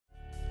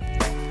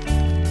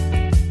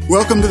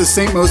Welcome to the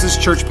St. Moses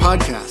Church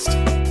podcast.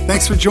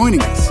 Thanks for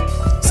joining us.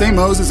 St.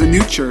 Moses is a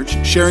new church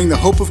sharing the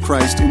hope of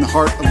Christ in the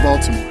heart of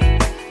Baltimore.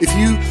 If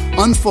you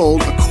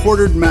unfold a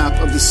quartered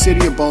map of the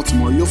city of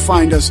Baltimore, you'll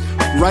find us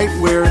right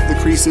where the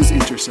creases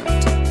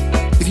intersect.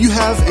 If you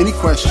have any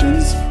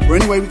questions or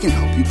any way we can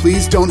help you,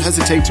 please don't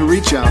hesitate to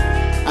reach out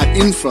at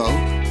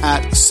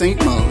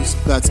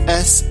info@stmos, that's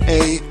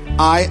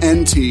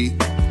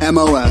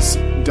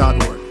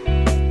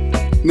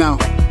SAINTMOS.org. Now,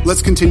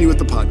 let's continue with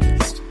the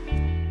podcast.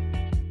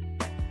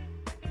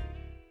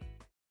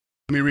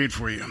 Let me read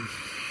for you.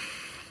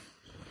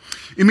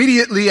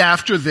 Immediately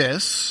after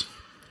this,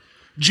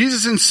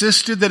 Jesus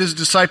insisted that his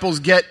disciples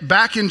get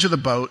back into the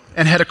boat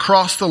and head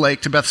across the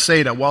lake to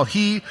Bethsaida while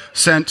he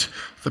sent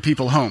the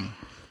people home.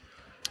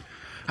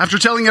 After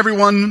telling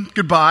everyone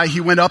goodbye, he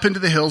went up into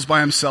the hills by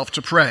himself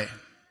to pray.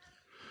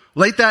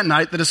 Late that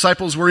night, the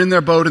disciples were in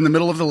their boat in the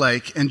middle of the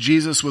lake, and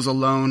Jesus was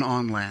alone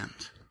on land.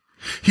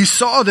 He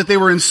saw that they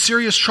were in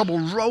serious trouble,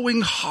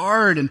 rowing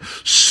hard and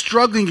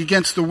struggling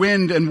against the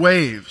wind and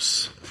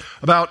waves.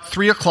 About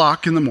 3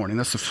 o'clock in the morning,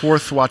 that's the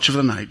fourth watch of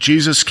the night,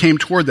 Jesus came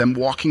toward them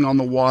walking on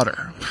the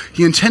water.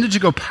 He intended to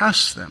go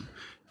past them,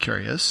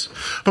 curious.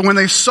 But when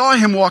they saw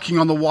him walking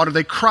on the water,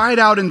 they cried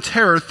out in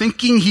terror,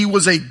 thinking he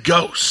was a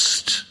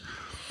ghost.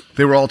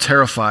 They were all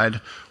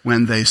terrified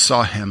when they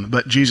saw him,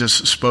 but Jesus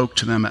spoke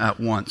to them at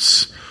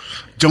once.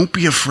 "Don't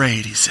be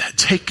afraid," he said.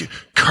 "Take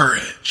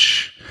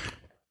courage.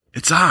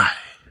 It's I.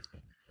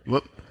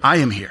 Well, I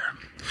am here."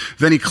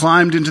 Then he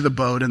climbed into the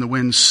boat and the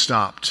wind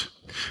stopped.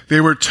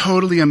 They were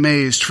totally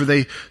amazed, for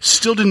they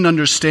still didn't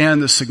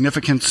understand the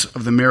significance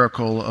of the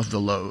miracle of the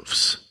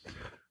loaves.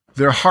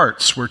 Their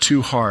hearts were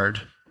too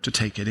hard to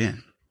take it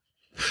in.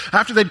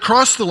 After they'd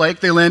crossed the lake,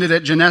 they landed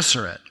at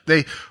Gennesaret.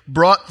 They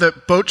brought the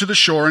boat to the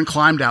shore and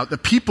climbed out. The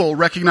people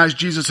recognized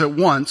Jesus at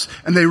once,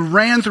 and they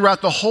ran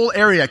throughout the whole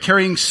area,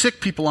 carrying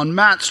sick people on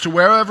mats to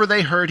wherever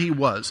they heard he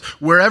was.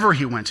 Wherever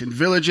he went, in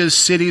villages,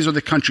 cities, or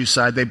the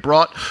countryside, they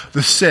brought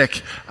the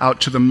sick out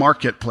to the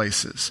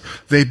marketplaces.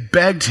 They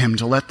begged him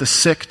to let the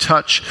sick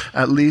touch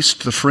at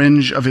least the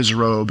fringe of his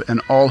robe,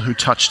 and all who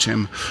touched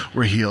him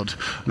were healed.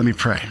 Let me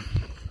pray.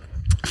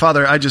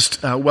 Father, I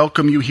just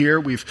welcome you here.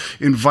 We've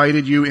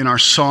invited you in our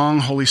song,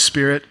 Holy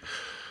Spirit.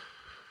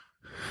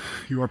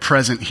 You are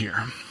present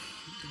here.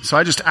 So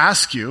I just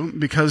ask you,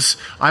 because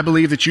I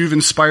believe that you've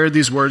inspired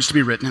these words to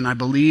be written, and I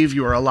believe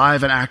you are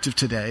alive and active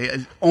today,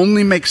 it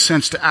only makes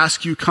sense to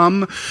ask you,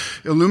 come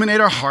illuminate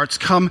our hearts,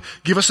 come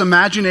give us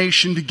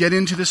imagination to get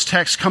into this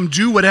text, come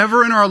do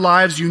whatever in our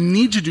lives you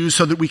need to do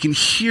so that we can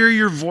hear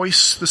your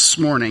voice this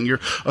morning, your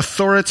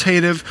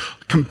authoritative,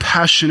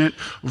 compassionate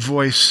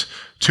voice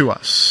to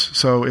us.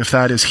 So if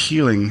that is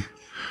healing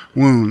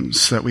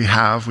wounds that we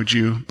have, would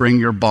you bring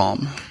your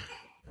balm?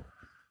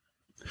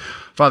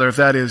 Father, if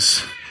that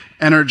is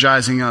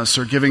energizing us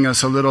or giving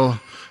us a little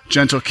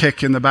gentle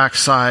kick in the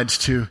backside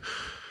to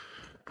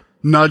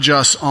nudge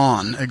us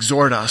on,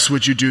 exhort us,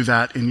 would you do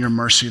that in your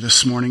mercy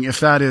this morning? If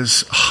that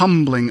is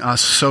humbling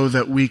us so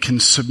that we can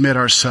submit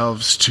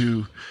ourselves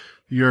to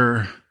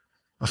your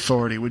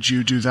authority, would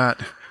you do that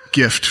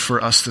gift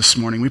for us this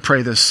morning? We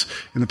pray this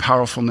in the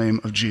powerful name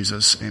of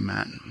Jesus.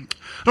 Amen.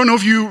 I don't know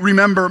if you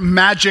remember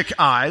Magic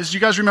Eyes. Do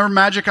you guys remember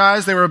Magic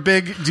Eyes? They were a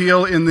big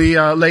deal in the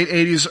late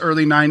 80s,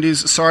 early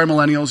 90s. Sorry,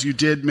 millennials, you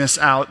did miss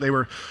out. They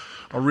were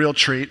a real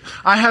treat.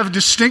 I have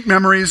distinct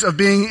memories of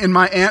being in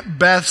my Aunt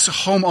Beth's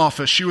home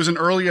office. She was an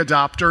early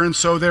adopter, and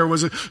so there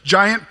was a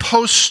giant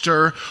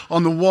poster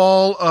on the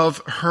wall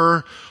of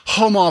her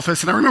home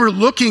office. And I remember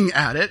looking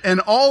at it, and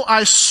all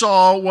I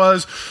saw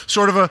was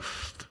sort of a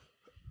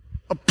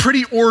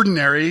pretty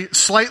ordinary,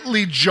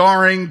 slightly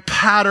jarring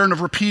pattern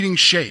of repeating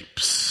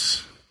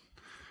shapes.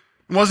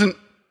 It wasn't,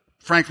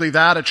 frankly,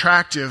 that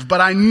attractive,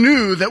 but I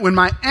knew that when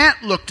my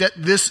aunt looked at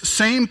this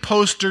same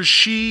poster,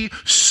 she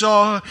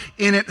saw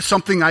in it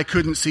something I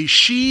couldn't see.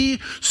 She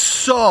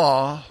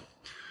saw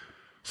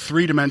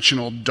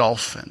three-dimensional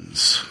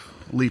dolphins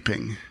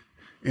leaping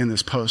in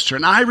this poster.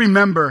 And I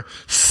remember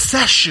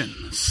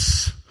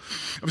sessions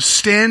of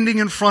standing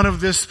in front of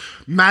this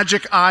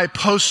Magic Eye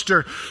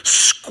poster,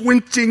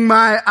 squinting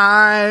my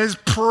eyes,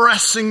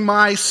 pressing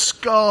my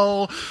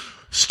skull,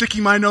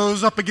 sticking my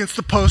nose up against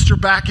the poster,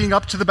 backing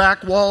up to the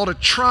back wall to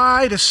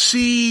try to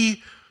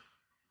see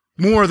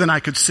more than I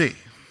could see.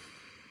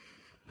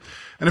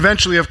 And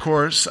eventually, of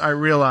course, I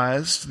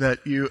realized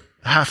that you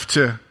have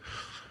to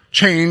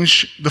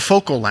change the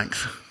focal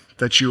length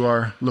that you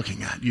are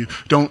looking at. You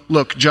don't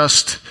look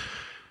just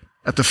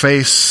at the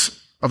face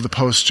of the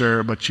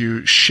poster, but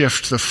you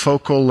shift the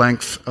focal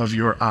length of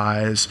your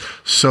eyes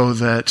so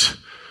that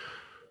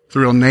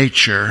the real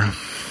nature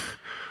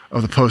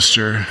of the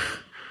poster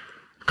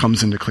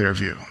comes into clear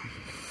view.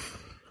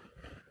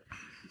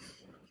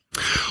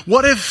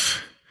 What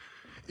if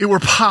it were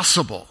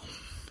possible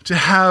to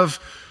have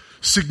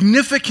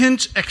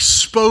significant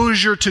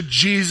exposure to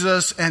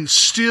Jesus and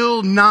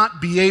still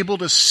not be able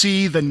to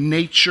see the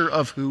nature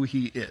of who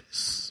he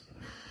is?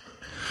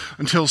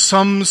 Until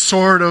some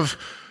sort of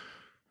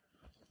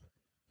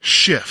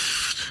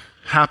shift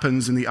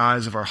happens in the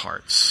eyes of our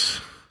hearts.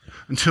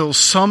 until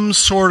some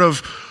sort of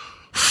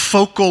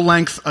focal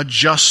length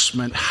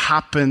adjustment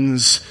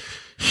happens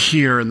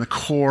here in the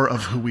core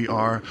of who we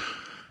are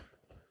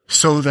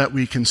so that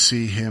we can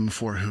see him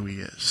for who he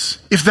is.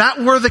 If that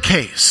were the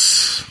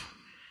case,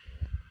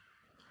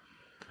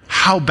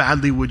 how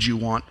badly would you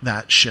want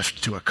that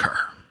shift to occur?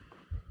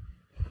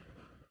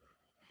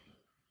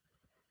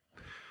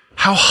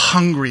 How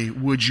hungry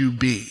would you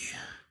be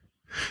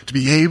to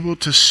be able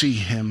to see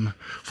him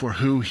for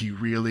who he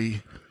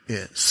really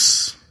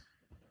is?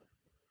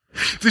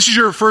 If this is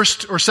your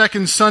first or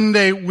second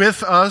Sunday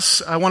with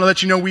us, I want to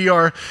let you know we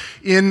are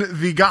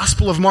in the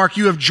Gospel of Mark.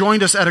 You have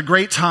joined us at a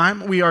great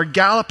time. We are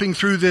galloping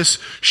through this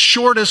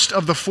shortest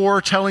of the four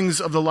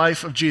tellings of the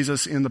life of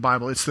Jesus in the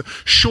Bible. It's the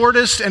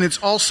shortest, and it's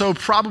also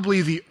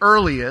probably the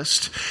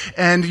earliest.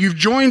 And you've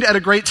joined at a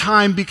great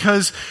time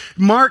because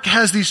Mark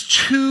has these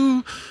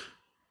two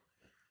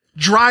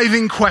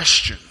driving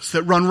questions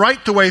that run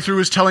right the way through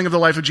his telling of the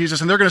life of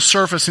Jesus, and they're going to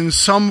surface in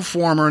some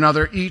form or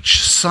another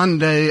each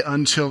Sunday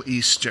until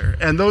Easter.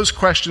 And those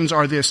questions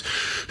are this: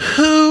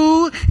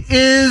 who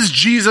is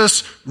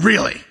Jesus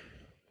really?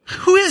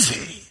 Who is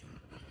he?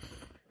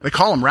 They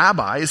call him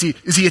rabbi. Is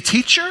he a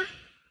teacher?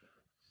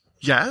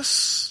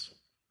 Yes.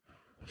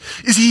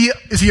 Is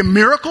he a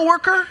miracle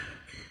worker?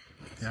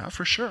 Yeah,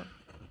 for sure.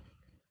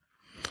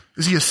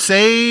 Is he a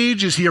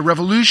sage? Is he a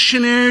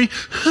revolutionary?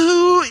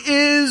 Who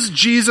is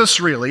Jesus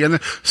really? And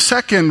the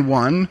second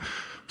one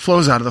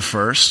flows out of the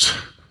first.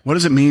 What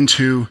does it mean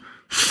to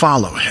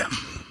follow him?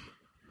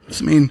 What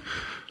does it mean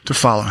to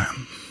follow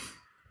him?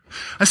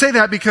 I say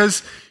that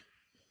because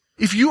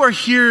if you are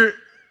here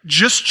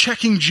just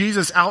checking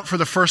Jesus out for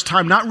the first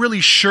time, not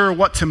really sure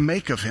what to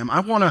make of him, I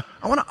want to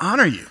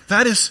honor you.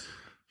 That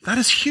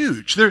is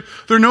huge. There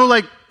are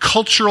no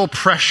cultural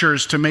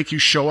pressures to make you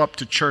show up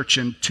to church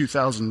in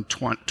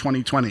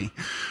 2020.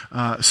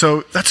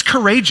 So that's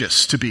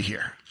courageous to be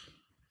here.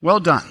 Well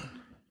done.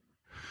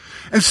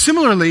 And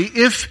similarly,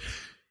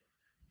 if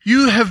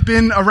you have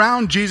been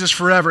around Jesus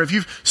forever, if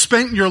you've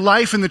spent your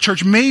life in the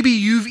church, maybe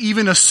you've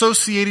even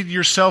associated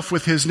yourself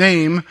with his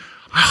name,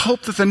 I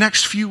hope that the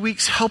next few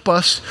weeks help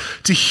us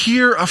to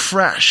hear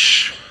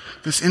afresh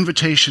this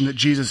invitation that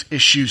Jesus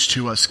issues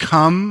to us.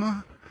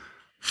 Come,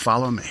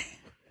 follow me.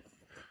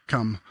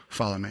 Come,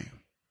 follow me.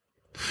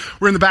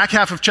 We're in the back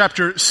half of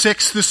chapter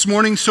 6 this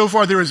morning. So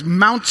far, there is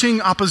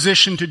mounting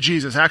opposition to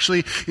Jesus.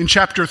 Actually, in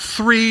chapter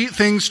 3,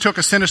 things took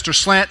a sinister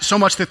slant, so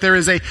much that there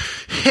is a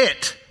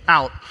hit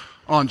out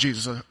on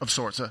Jesus of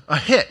sorts, a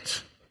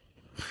hit.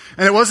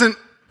 And it wasn't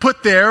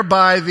put there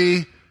by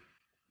the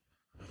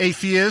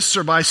atheists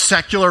or by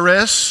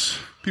secularists,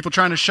 people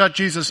trying to shut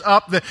Jesus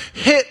up. The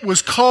hit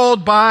was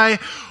called by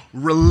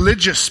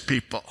religious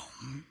people,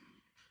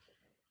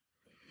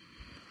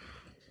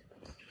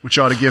 which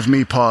ought to give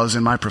me pause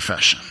in my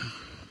profession.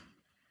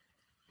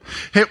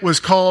 Hit was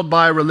called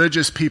by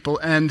religious people,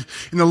 and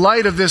in the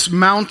light of this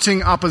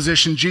mounting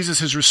opposition, Jesus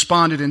has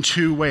responded in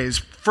two ways.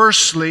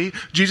 Firstly,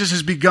 Jesus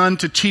has begun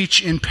to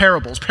teach in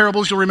parables.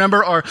 Parables, you'll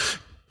remember, are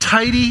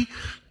tidy,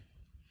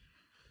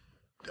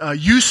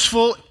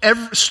 useful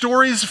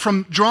stories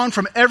drawn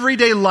from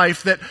everyday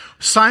life that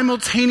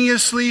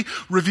simultaneously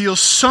reveal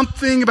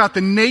something about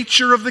the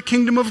nature of the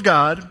kingdom of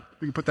God.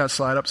 We can put that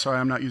slide up. Sorry,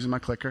 I'm not using my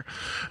clicker.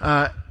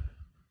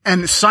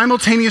 And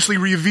simultaneously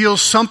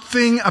reveals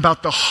something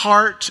about the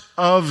heart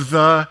of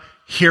the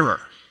hearer.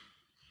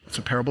 That's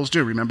what parables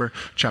do. Remember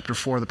chapter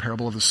 4, the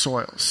parable of the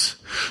soils.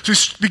 So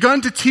he's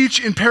begun to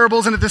teach in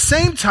parables, and at the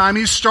same time,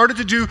 he's started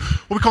to do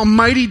what we call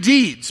mighty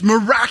deeds,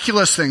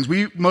 miraculous things.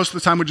 We, most of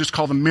the time, would just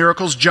call them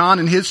miracles. John,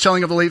 in his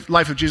telling of the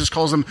life of Jesus,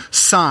 calls them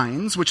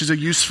signs, which is a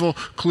useful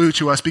clue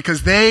to us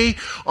because they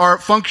are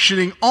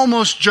functioning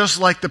almost just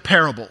like the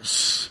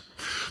parables.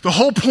 The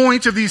whole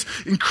point of these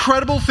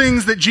incredible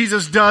things that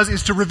Jesus does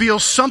is to reveal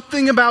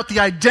something about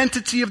the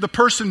identity of the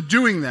person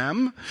doing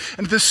them.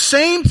 And at the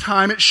same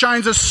time, it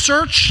shines a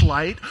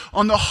searchlight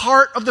on the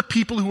heart of the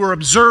people who are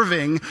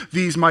observing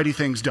these mighty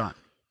things done.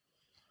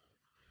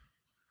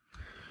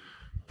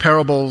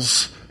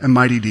 Parables and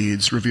mighty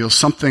deeds reveal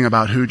something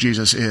about who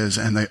Jesus is,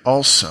 and they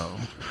also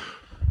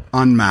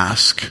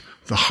unmask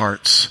the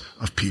hearts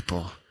of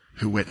people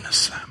who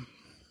witness them.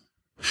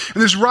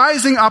 And this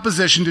rising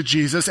opposition to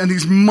Jesus and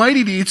these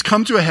mighty deeds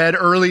come to a head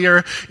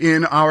earlier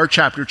in our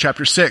chapter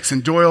 6.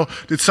 And Doyle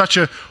did such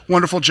a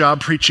wonderful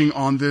job preaching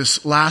on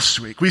this last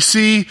week. We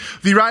see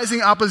the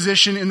rising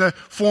opposition in the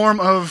form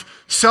of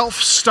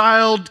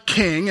self-styled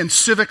king and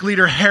civic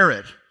leader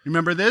Herod.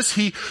 Remember this?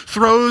 He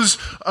throws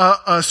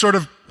a sort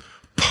of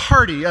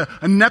party, a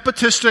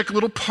nepotistic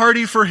little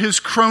party for his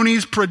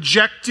cronies,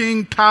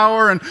 projecting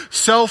power and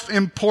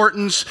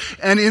self-importance.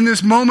 And in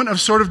this moment of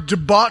sort of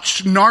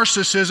debauched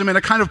narcissism and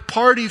a kind of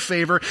party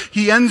favor,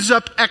 he ends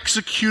up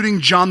executing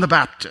John the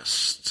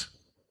Baptist,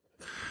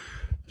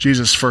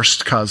 Jesus'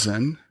 first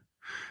cousin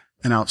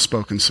and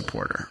outspoken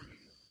supporter.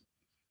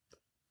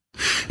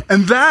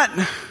 And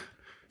that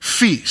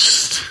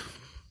feast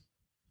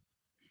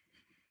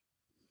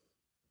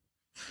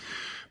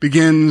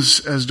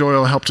begins, as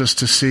Doyle helped us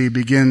to see,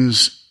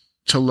 begins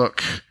to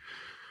look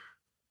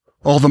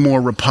all the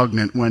more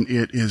repugnant when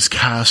it is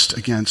cast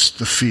against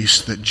the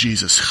feast that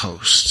Jesus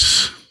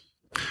hosts.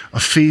 A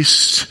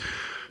feast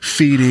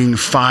feeding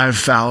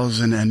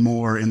 5,000 and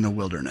more in the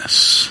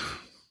wilderness.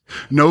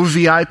 No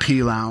VIP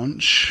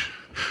lounge,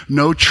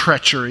 no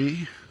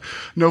treachery,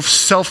 no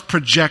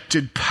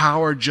self-projected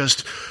power,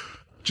 just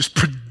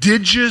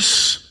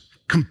prodigious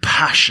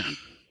compassion.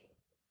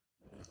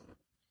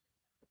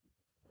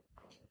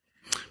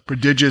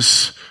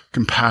 Prodigious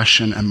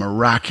compassion and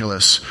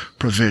miraculous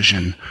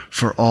provision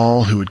for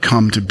all who would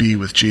come to be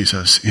with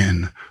Jesus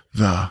in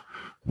the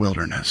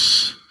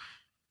wilderness.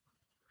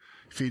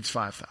 Feeds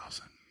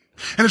 5,000.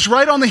 And it's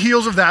right on the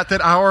heels of that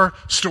our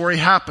story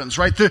happens,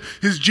 right?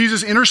 His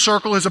Jesus' inner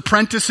circle, his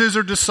apprentices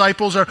or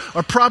disciples are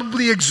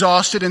probably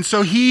exhausted, and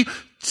so he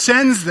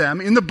sends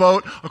them in the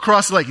boat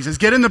across the lake. He says,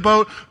 get in the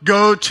boat,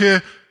 go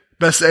to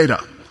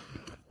Bethsaida,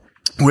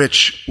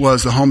 which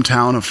was the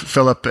hometown of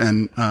Philip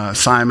and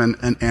Simon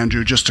and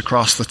Andrew, just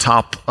across the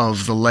top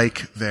of the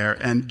lake there.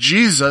 And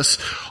Jesus,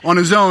 on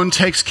his own,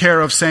 takes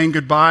care of saying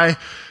goodbye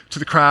to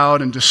the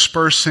crowd and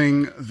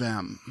dispersing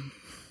them.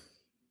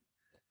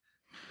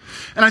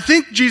 And I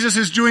think Jesus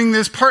is doing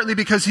this partly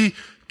because he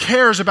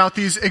cares about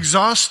these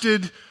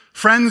exhausted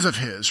friends of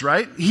his,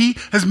 right? He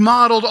has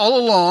modeled all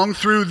along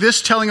through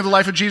this telling of the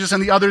life of Jesus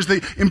and the others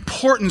the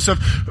importance of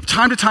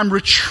time to time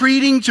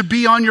retreating to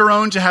be on your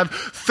own, to have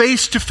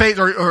face-to-face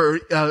or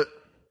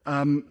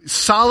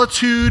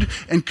solitude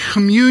and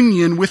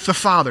communion with the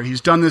Father.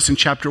 He's done this in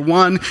chapter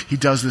 1. He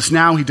does this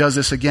now. He does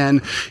this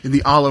again in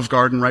the Olive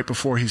Garden right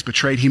before he's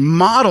betrayed. He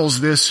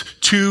models this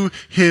to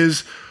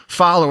his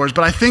followers,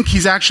 but I think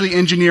he's actually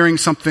engineering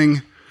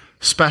something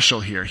special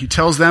here. He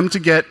tells them to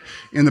get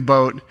in the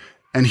boat,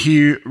 and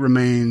he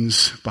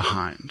remains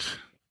behind.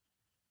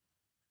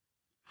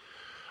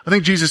 I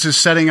think Jesus is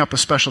setting up a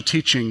special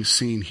teaching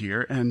scene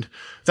here, and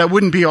that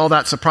wouldn't be all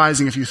that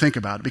surprising if you think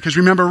about it. Because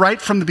remember,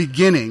 right from the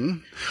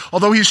beginning,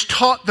 although he's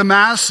taught the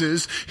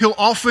masses, he'll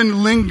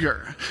often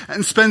linger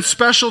and spend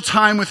special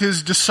time with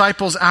his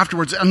disciples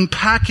afterwards,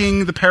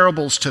 unpacking the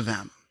parables to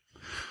them,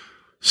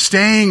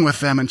 staying with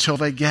them until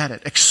they get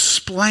it,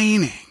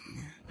 explaining.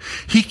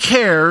 He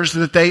cares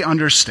that they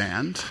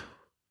understand.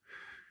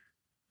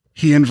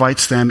 He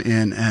invites them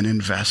in and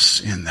invests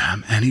in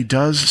them. And he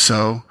does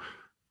so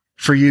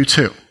for you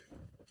too.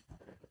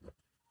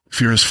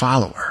 If you're his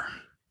follower,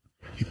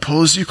 he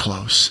pulls you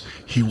close.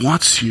 He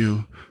wants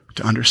you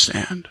to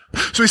understand.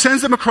 So he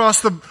sends them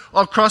across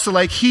the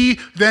lake. He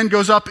then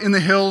goes up in the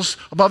hills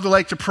above the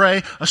lake to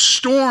pray. A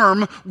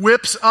storm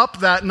whips up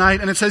that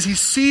night, and it says he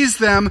sees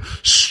them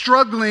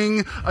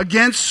struggling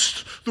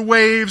against the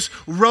waves,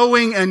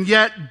 rowing and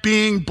yet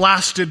being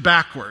blasted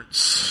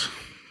backwards.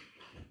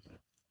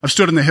 I've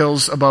stood in the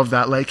hills above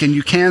that lake, and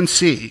you can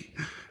see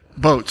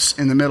boats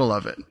in the middle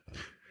of it.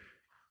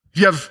 If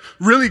you have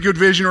really good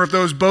vision, or if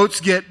those boats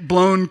get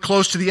blown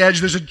close to the edge,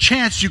 there's a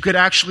chance you could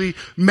actually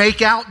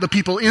make out the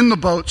people in the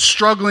boat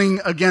struggling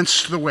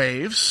against the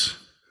waves.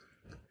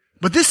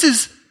 But this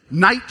is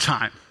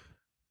nighttime.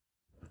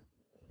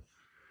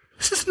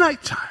 This is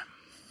nighttime.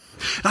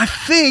 And I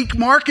think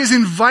Mark is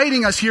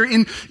inviting us here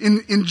in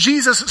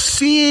Jesus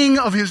seeing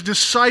of his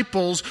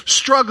disciples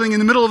struggling in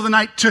the middle of the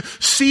night to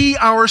see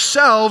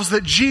ourselves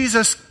that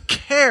Jesus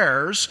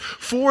cares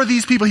for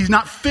these people. He's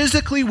not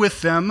physically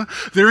with them.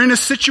 They're in a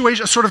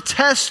situation, a sort of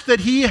test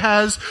that he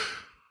has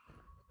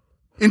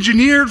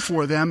engineered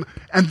for them,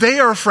 and they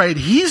are afraid.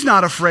 He's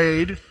not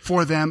afraid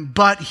for them,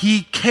 but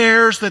he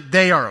cares that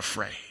they are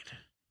afraid.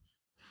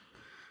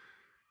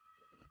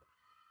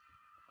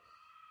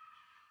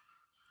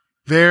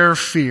 Their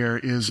fear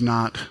is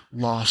not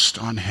lost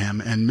on him,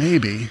 and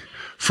maybe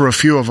for a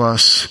few of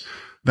us,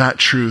 that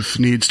truth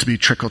needs to be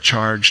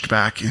trickle-charged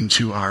back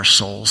into our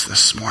souls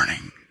this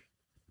morning.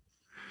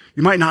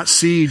 You might not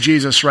see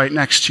Jesus right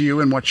next to you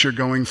in what you're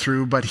going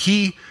through, but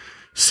he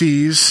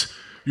sees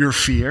your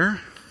fear.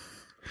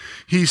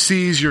 He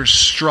sees your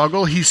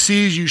struggle. He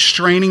sees you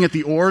straining at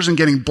the oars and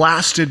getting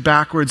blasted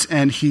backwards,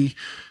 and he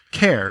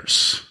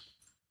cares.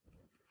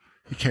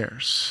 He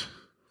cares.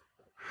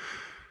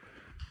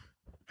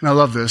 And I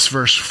love this,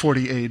 verse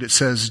 48. It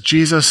says,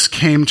 Jesus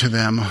came to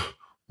them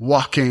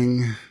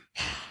walking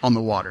on the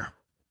water.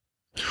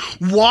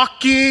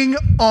 Walking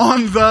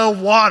on the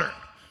water.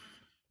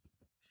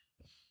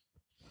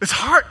 It's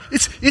hard.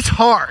 It's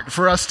hard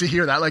for us to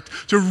hear that, like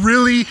to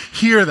really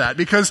hear that,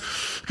 because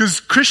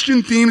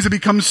Christian themes have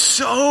become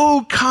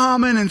so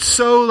common and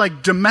so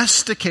like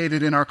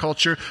domesticated in our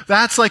culture.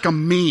 That's like a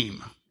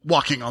meme,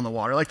 walking on the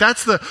water. Like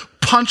that's the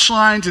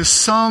punchline to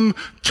some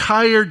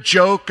tired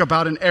joke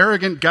about an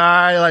arrogant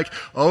guy. Like,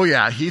 oh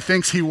yeah, he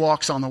thinks he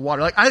walks on the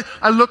water. Like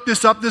I looked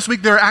this up this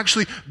week. There are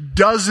actually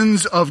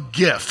dozens of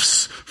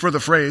GIFs for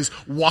the phrase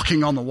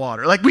walking on the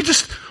water. Like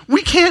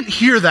we can't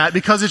hear that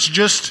because it's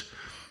just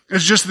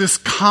this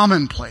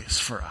commonplace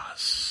for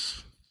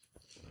us.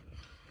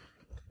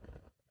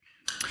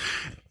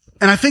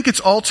 And I think it's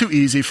all too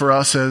easy for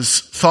us as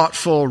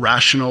thoughtful,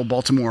 rational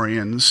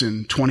Baltimoreans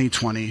in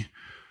 2020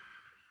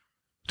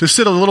 to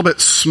sit a little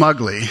bit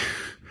smugly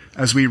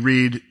as we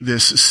read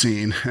this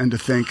scene and to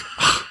think,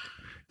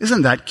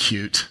 Isn't that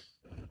cute?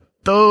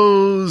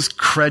 Those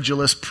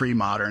credulous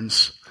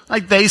pre-moderns,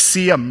 like they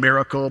see a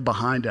miracle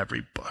behind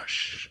every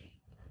bush.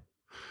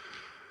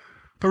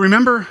 But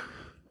remember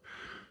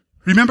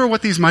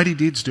what these mighty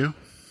deeds do?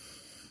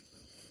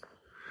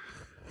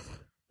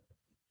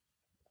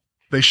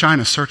 They shine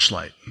a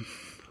searchlight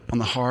on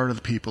the heart of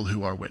the people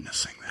who are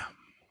witnessing them.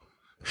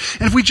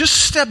 And if we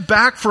just step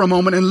back for a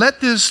moment and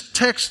let this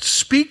text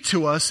speak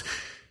to us,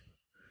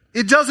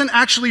 it doesn't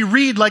actually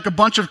read like a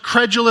bunch of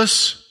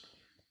credulous,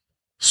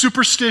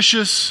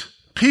 superstitious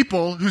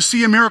people who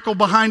see a miracle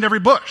behind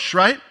every bush,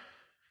 right?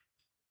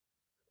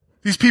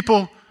 These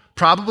people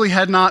probably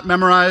had not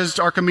memorized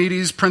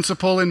Archimedes'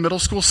 principle in middle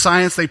school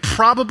science. They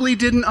probably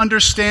didn't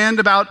understand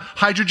about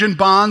hydrogen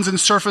bonds and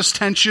surface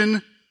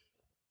tension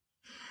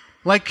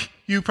like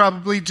you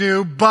probably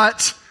do,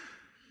 but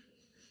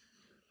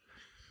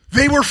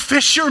they were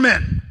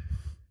fishermen.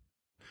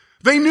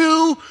 They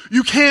knew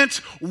you can't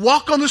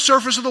walk on the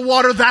surface of the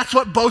water. That's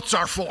what boats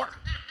are for.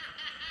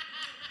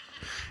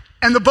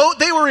 And the boat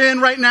they were in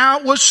right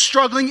now was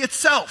struggling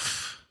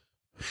itself.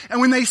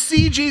 And when they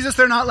see Jesus,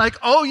 they're not like,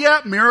 oh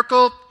yeah,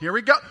 miracle, here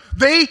we go.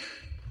 They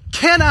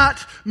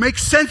cannot make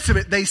sense of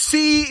it. They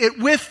see it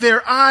with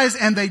their eyes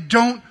and they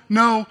don't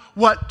know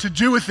what to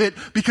do with it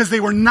because they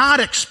were not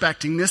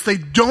expecting this. They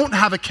don't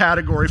have a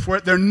category for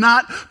it. They're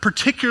not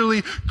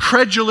particularly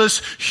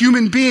credulous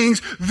human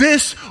beings.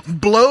 This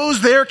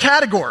blows their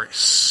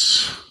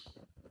categories.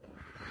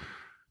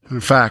 And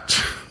in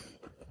fact,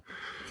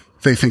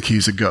 they think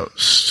he's a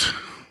ghost.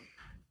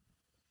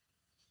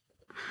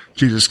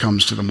 Jesus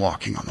comes to them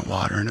walking on the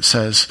water, and it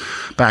says,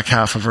 back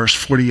half of verse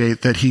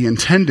 48, that he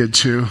intended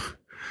to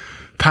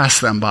pass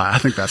them by. I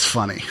think that's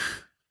funny.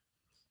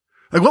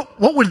 Like,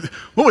 what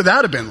would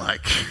that have been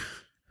like?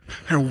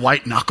 They're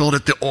white-knuckled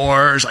at the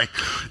oars, like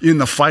in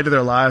the fight of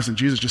their lives, and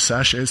Jesus just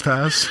sashays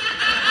past.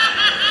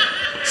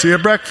 See you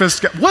at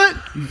breakfast. What?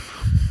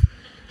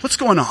 What's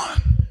going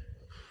on?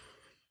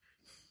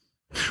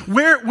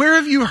 Where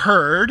have you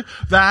heard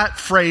that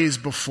phrase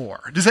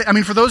before?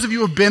 For those of you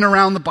who have been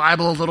around the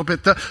Bible a little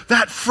bit,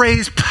 that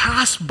phrase,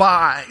 pass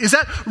by, is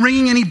that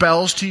ringing any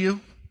bells to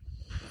you?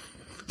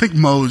 Think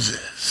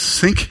Moses.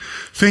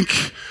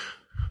 Think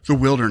the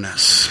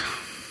wilderness.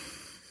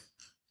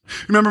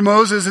 Remember,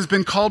 Moses has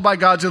been called by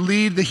God to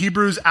lead the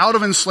Hebrews out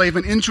of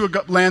enslavement into a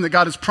land that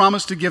God has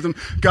promised to give them.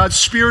 God's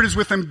Spirit is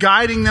with them,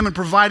 guiding them and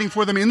providing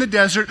for them in the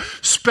desert,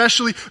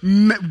 especially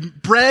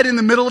bread in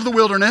the middle of the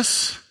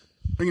wilderness.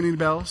 Ringing any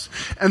bells?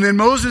 And then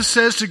Moses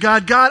says to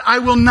God, God, I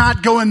will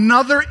not go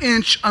another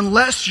inch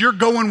unless you're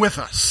going with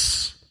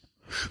us.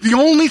 The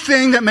only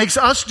thing that makes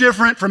us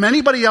different from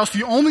anybody else,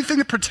 the only thing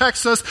that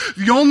protects us,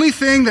 the only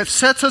thing that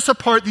sets us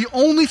apart, the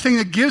only thing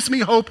that gives me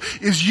hope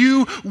is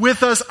you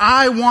with us.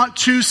 I want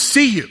to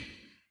see you.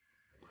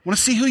 I want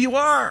to see who you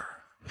are.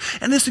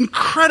 And this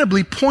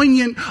incredibly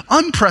poignant,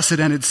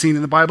 unprecedented scene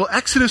in the Bible,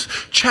 Exodus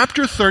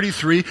chapter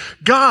 33,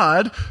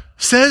 God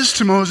says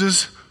to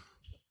Moses,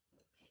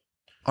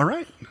 all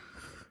right.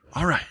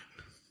 I'm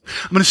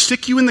going to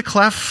stick you in the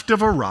cleft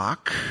of a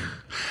rock,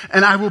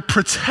 and I will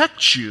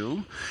protect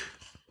you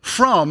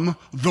from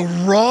the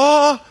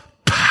raw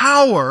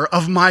power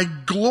of my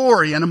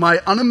glory and my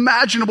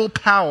unimaginable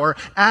power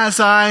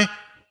as I,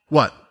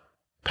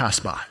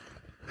 pass by.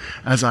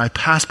 As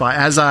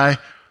I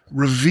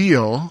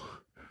reveal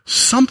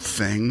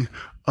something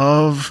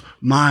of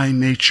my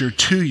nature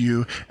to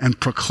you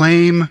and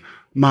proclaim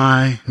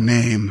my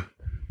name,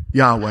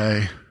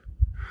 Yahweh,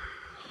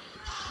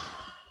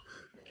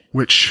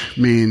 which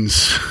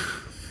means,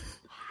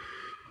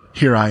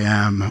 here I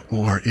am,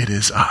 or it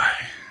is I.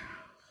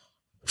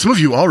 Some of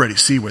you already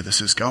see where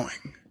this is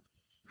going.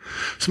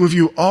 Some of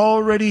you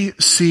already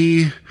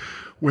see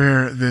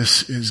where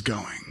this is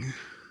going.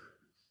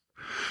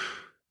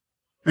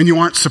 And you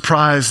aren't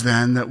surprised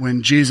then that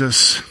when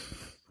Jesus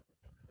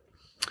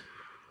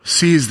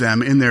sees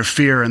them in their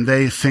fear and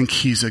they think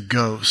he's a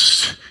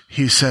ghost,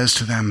 he says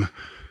to them,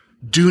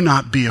 do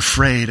not be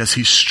afraid, as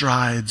he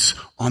strides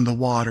on the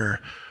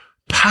water,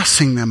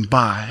 passing them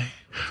by,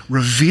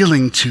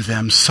 revealing to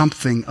them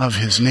something of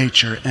his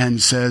nature,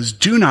 and says,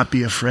 do not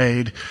be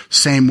afraid.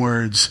 Same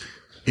words,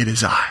 it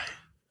is I.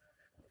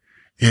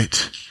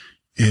 It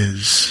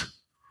is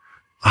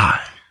I.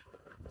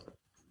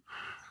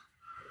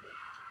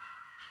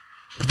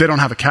 But they don't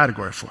have a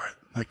category for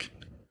it.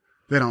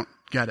 They don't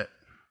get it.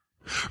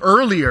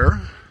 Earlier,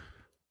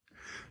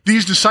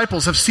 these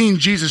disciples have seen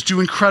Jesus do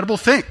incredible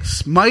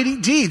things,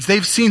 mighty deeds.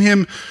 They've seen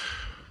him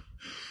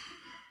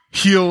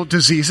heal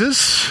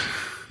diseases.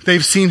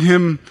 They've seen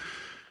him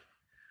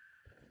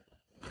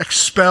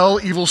expel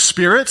evil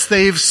spirits.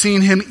 They've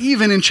seen him,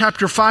 even in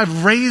chapter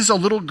 5, raise a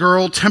little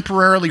girl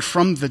temporarily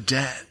from the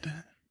dead.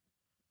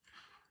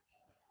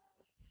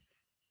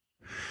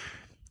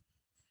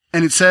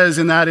 And it says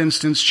in that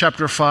instance,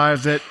 chapter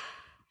 5, that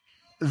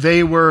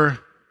they were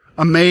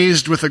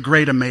amazed with a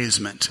great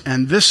amazement.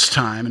 And this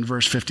time, in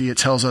verse 50, it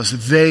tells us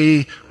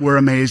they were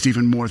amazed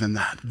even more than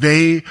that.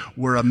 They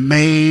were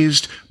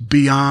amazed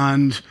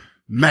beyond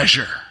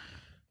measure.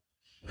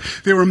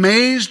 They were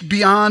amazed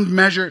beyond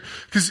measure.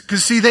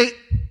 Because see,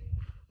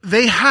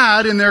 they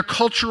had in their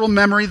cultural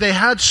memory, they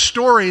had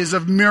stories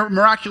of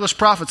miraculous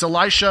prophets,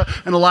 Elisha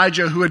and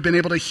Elijah, who had been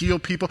able to heal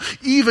people,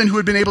 even who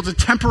had been able to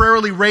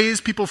temporarily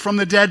raise people from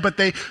the dead, but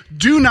they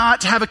do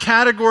not have a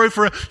category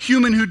for a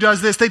human who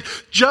does this. They'd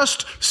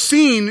just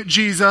seen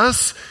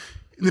Jesus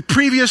in the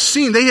previous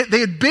scene. They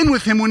had been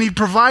with him when he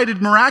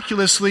provided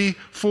miraculously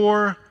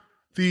for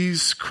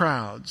these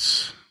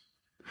crowds.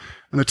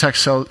 And the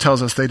text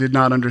tells us they did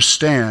not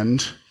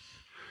understand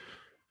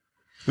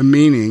the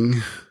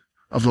meaning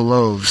of the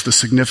loaves, the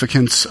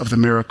significance of the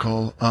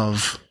miracle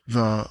of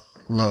the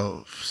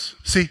loaves.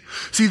 See,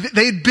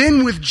 they'd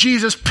been with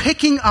Jesus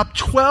picking up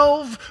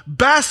 12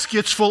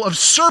 baskets full of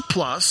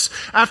surplus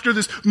after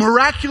this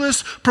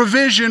miraculous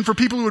provision for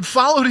people who had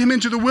followed him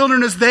into the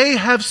wilderness. They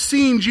have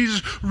seen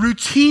Jesus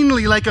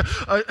routinely, like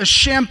a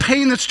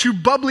champagne that's too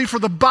bubbly for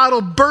the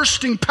bottle,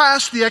 bursting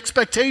past the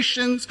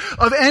expectations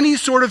of any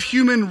sort of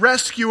human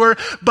rescuer,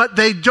 but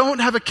they don't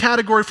have a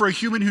category for a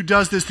human who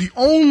does this. The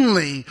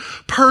only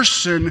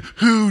person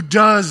who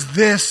does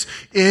this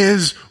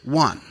is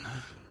one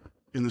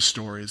in the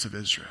stories of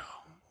Israel.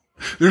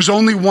 There's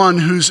only one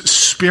whose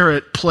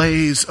spirit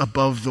plays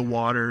above the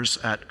waters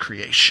at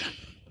creation.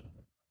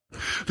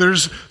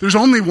 There's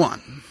only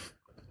one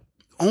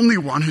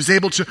who's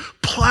able to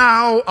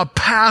plow a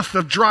path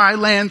of dry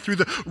land through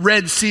the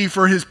Red Sea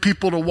for his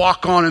people to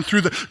walk on and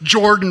through the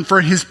Jordan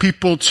for his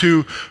people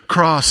to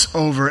cross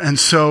over. And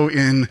so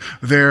in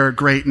their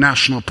great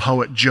national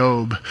poet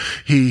Job,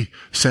 he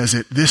says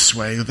it this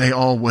way, they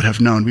all would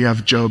have known. We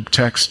have Job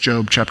text,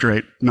 Job chapter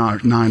 8,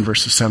 9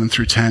 verses 7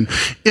 through 10.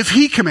 If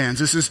he commands,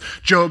 this is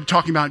Job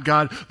talking about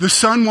God, the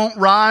sun won't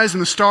rise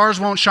and the stars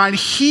won't shine.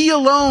 He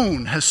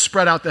alone has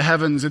spread out the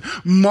heavens and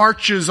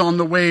marches on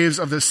the waves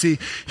of the sea.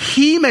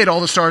 He made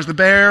all the stars, the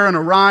Bear and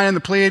Orion,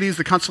 the Pleiades,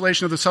 the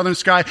constellation of the southern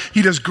sky.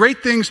 He does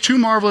great things too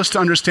marvelous to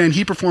understand.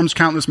 He performs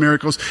countless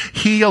miracles.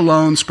 He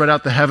alone spread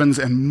out the heavens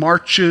and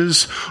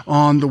marches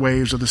on the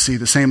waves of the sea.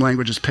 The same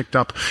language is picked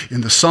up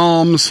in the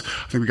Psalms.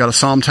 I think we got a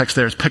Psalm text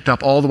there. It's picked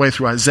up all the way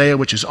through Isaiah,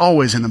 which is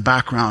always in the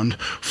background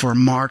for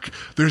Mark.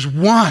 There's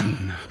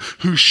one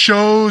who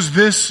shows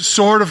this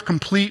sort of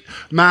complete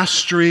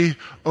mastery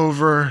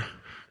over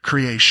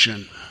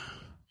creation.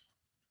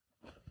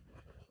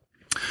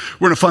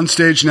 We're in a fun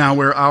stage now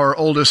where our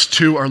oldest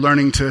two are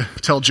learning to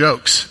tell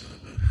jokes.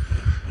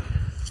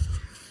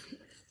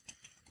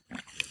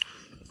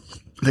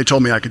 They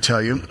told me I could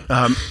tell you.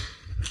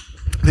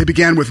 They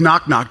began with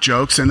knock-knock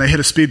jokes, and they hit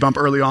a speed bump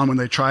early on when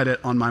they tried it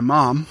on my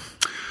mom.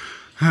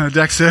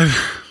 Dex said,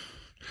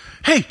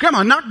 "Hey,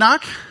 Grandma,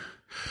 knock-knock."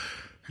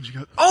 And she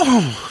goes,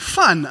 "Oh,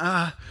 fun.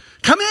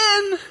 Come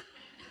in."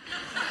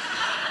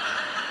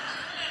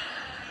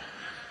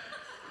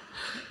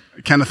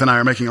 Kenneth and I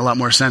are making a lot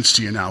more sense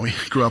to you now. We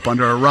grew up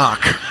under a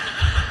rock.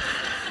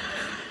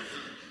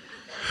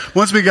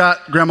 Once we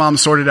got Grandmom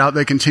sorted out,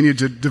 they continued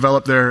to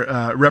develop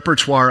their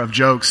repertoire of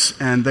jokes,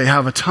 and they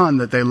have a ton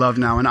that they love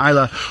now. And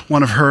Isla,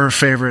 one of her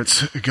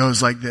favorites,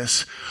 goes like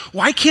this.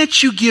 "Why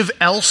can't you give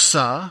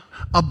Elsa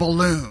a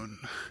balloon?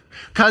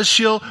 'Cause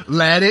she'll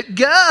let it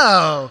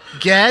go.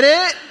 Get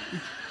it?"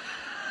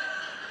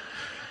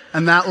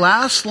 And that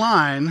last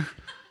line,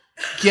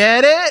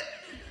 "Get it?"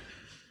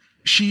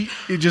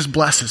 It just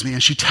blesses me,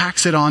 and she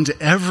tacks it on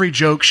to every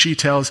joke she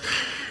tells,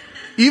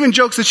 even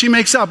jokes that she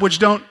makes up, which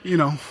don't,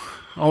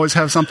 always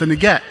have something to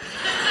get.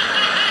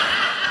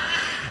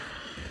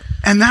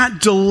 And that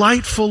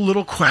delightful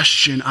little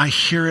question, I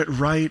hear it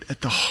right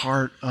at the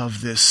heart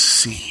of this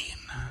scene.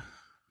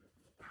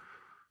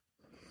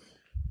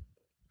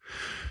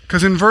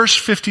 Because in verse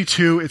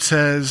 52, it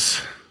says,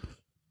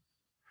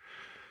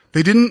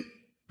 they didn't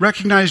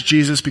recognize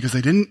Jesus because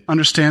they didn't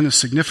understand the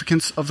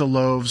significance of the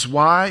loaves.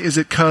 Why? Is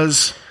it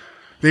because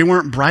they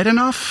weren't bright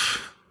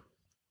enough?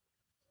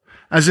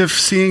 As if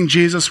seeing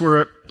Jesus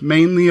were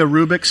mainly a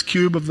Rubik's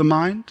Cube of the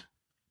mind?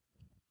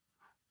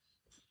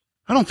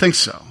 I don't think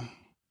so.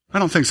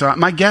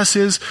 My guess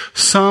is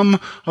some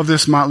of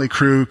this motley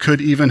crew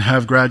could even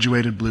have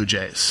graduated Blue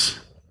Jays.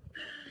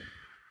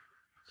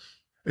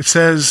 It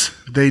says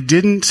they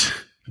didn't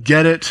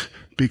get it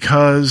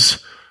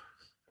because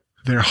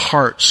their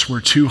hearts were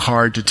too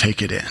hard to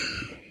take it in.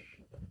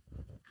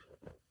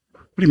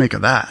 What do you make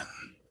of that?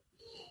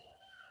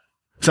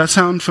 Does that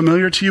sound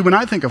familiar to you? When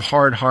I think of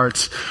hard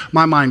hearts,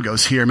 my mind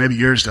goes here. Maybe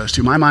yours does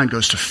too. My mind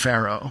goes to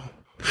Pharaoh.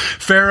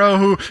 Pharaoh,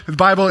 who the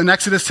Bible in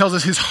Exodus tells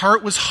us his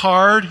heart was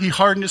hard. He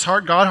hardened his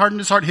heart. God hardened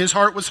his heart. His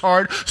heart was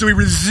hard. So he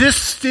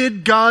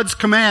resisted God's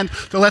command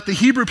to let the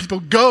Hebrew people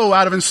go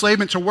out of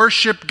enslavement to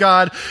worship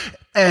God.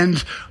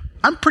 And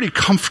I'm pretty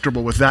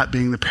comfortable with that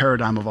being the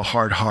paradigm of a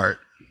hard heart.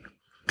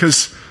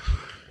 Because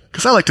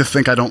I like to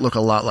think I don't look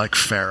a lot like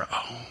Pharaoh.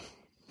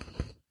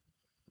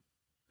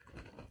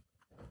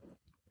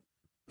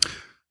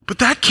 But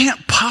that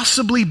can't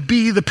possibly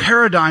be the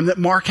paradigm that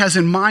Mark has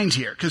in mind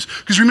here.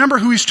 Because remember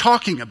who he's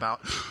talking about.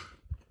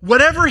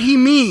 Whatever he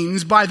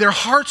means by their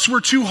hearts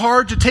were too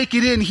hard to take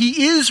it in,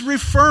 he is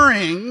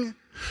referring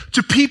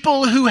to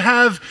people who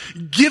have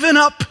given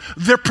up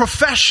their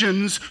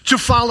professions to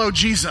follow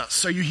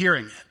Jesus. Are you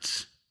hearing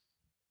it?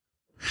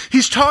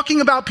 He's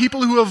talking about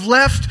people who have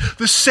left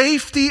the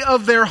safety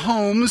of their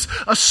homes,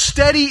 a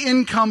steady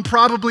income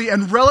probably,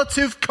 and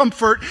relative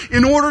comfort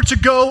in order to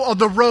go on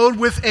the road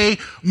with a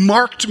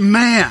marked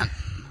man.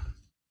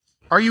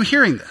 Are you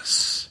hearing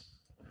this?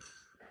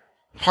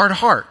 Hard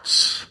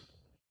hearts.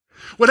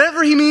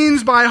 Whatever he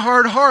means by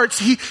hard hearts,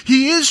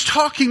 he is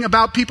talking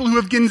about people who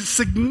have given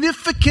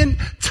significant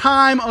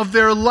time of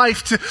their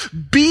life to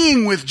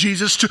being with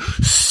Jesus, to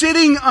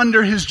sitting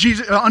under his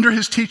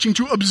teaching,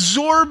 to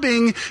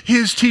absorbing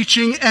his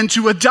teaching, and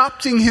to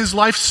adopting his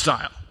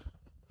lifestyle.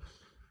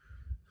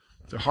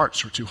 Their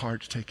hearts were too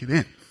hard to take it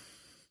in.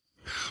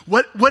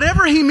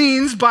 Whatever he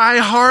means by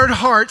hard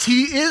hearts,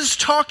 he is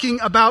talking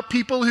about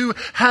people who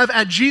have,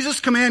 at Jesus'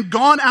 command,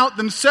 gone out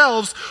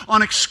themselves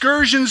on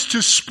excursions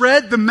to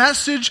spread the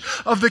message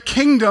of the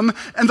kingdom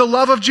and the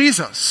love of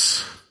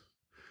Jesus.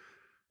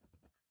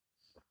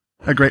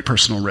 At great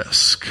personal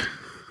risk.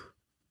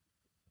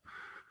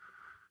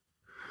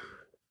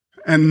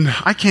 And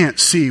I can't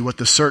see what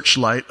the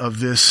searchlight of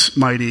this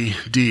mighty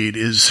deed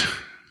is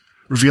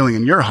revealing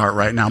in your heart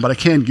right now, but I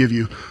can give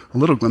you a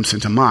little glimpse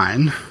into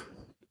mine.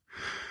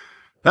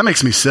 That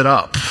makes me sit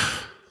up.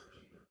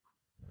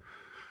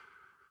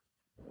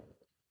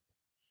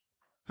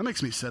 That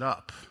makes me sit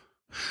up.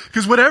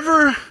 Because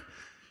whatever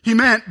he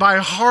meant by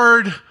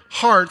hard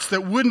hearts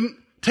that wouldn't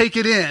take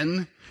it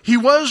in, he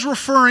was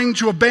referring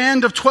to a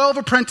band of 12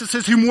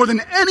 apprentices who more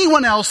than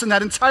anyone else in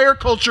that entire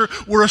culture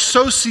were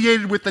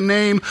associated with the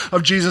name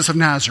of Jesus of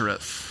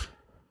Nazareth.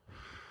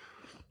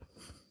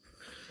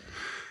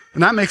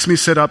 And that makes me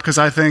sit up because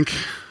I think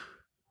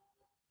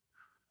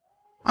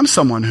I'm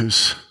someone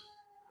who's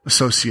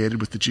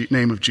associated with the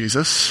name of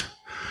Jesus.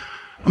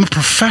 I'm a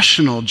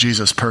professional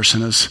Jesus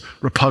person, as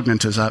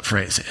repugnant as that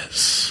phrase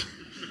is.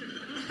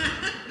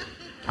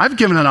 I've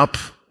given up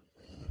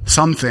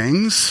some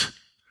things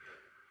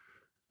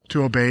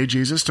to obey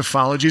Jesus, to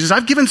follow Jesus.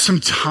 I've given some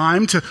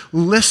time to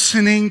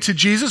listening to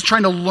Jesus,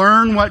 trying to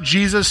learn what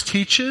Jesus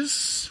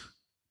teaches.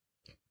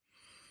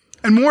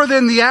 And more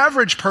than the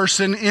average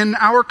person in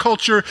our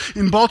culture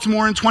in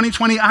Baltimore in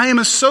 2020, I am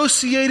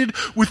associated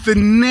with the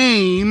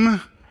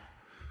name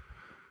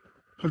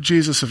of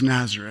Jesus of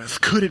Nazareth.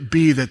 Could it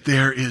be that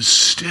there is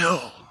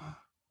still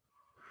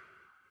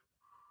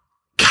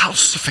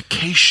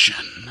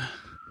calcification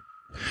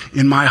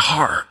in my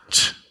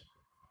heart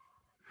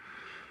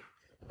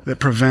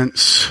that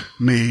prevents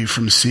me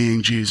from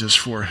seeing Jesus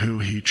for who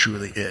he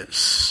truly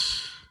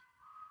is?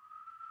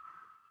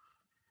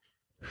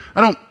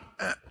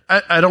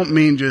 I don't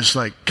mean just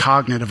like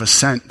cognitive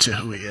assent to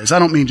who he is. I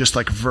don't mean just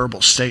like a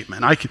verbal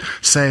statement. I could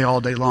say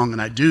all day long,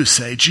 and I do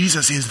say,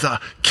 Jesus is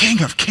the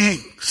King of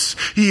Kings.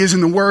 He is,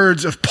 in the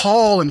words of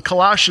Paul in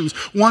Colossians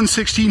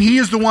 1:16, he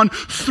is the one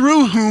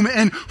through whom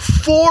and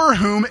for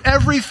whom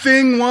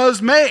everything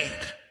was made.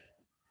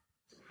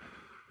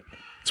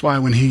 That's why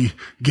when he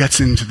gets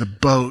into the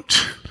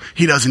boat,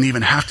 he doesn't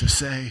even have to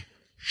say,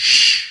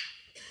 shh.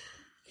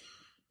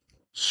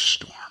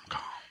 Storm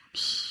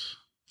calms.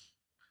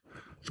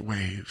 The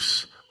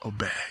waves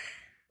obey.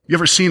 You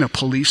ever seen a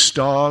police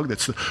dog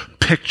that's the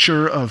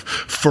picture of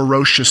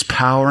ferocious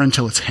power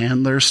until its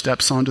handler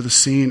steps onto the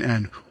scene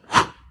and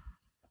whew,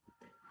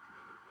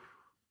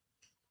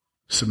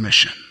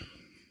 submission?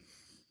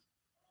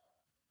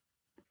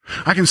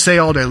 I can say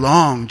all day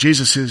long,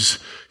 Jesus is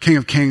King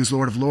of Kings,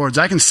 Lord of Lords.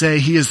 I can say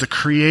he is the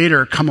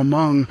creator come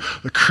among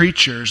the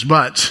creatures,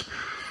 but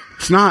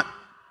it's not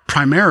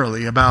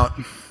primarily about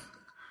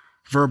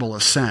verbal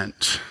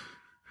assent.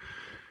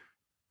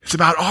 It's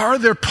about, are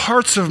there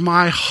parts of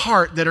my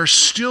heart that are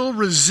still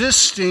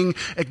resisting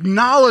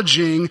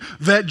acknowledging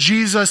that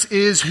Jesus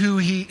is who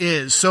he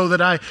is, so that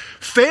I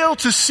fail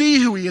to see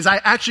who he is? I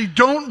actually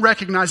don't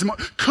recognize him.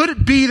 Could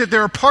it be that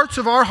there are parts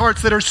of our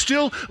hearts that are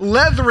still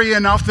leathery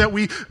enough that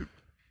we,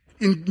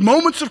 in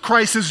moments of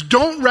crisis,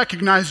 don't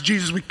recognize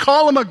Jesus? We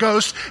call him a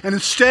ghost, and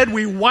instead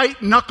we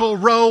white knuckle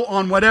row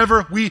on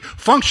whatever we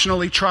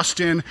functionally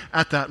trust in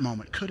at that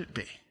moment. Could it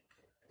be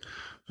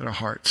that our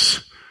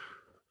hearts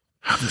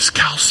have this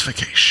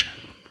calcification?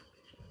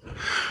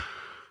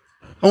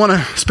 I want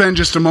to spend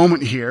just a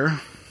moment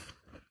here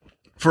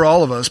for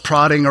all of us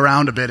prodding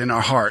around a bit in our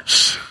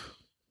hearts.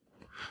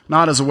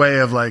 Not as a way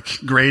of like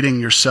grading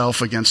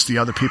yourself against the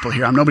other people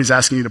here. Nobody's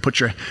asking you to put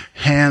your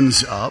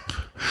hands up.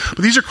 But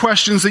these are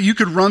questions that you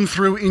could run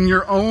through in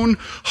your own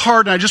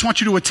heart. And I just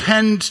want you to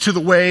attend to the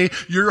way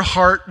your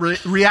heart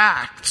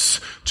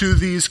reacts to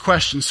these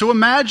questions. So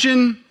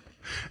imagine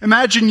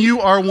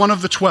you are one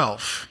of the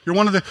 12. You're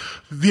one of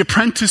the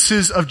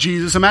apprentices of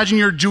Jesus. Imagine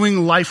you're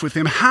doing life with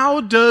him.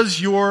 How does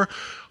your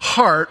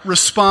heart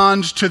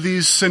respond to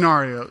these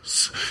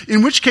scenarios?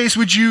 In which case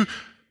would you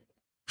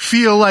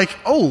feel like,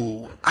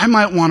 oh, I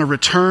might want to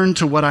return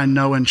to what I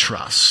know and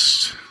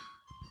trust?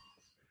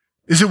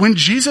 Is it when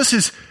Jesus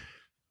is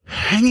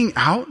hanging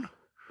out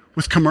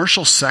with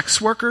commercial sex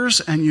workers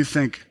and you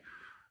think,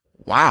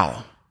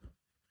 wow,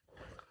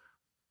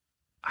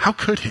 how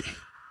could he?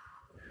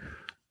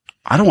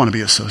 I don't want to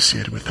be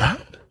associated with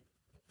that.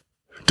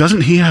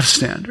 Doesn't he have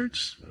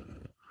standards?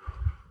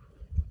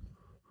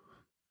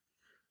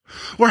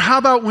 Or how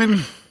about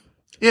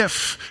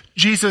if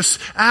Jesus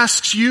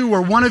asks you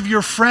or one of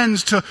your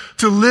friends to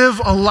live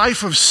a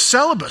life of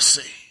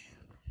celibacy?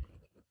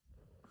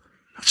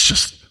 That's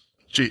just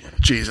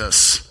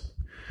Jesus.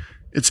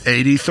 It's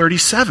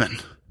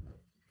 80-37.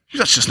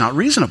 That's just not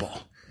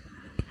reasonable.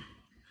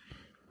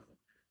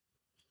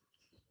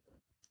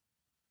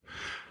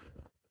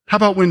 How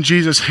about when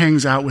Jesus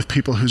hangs out with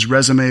people whose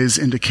resumes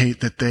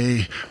indicate that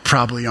they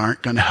probably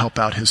aren't going to help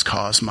out his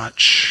cause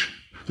much?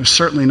 They're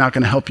certainly not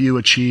going to help you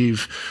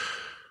achieve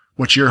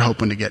what you're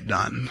hoping to get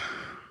done.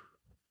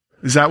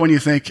 Is that when you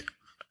think,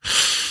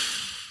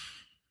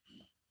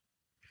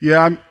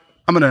 yeah,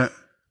 I'm going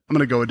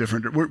to go a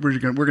different, we're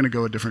going to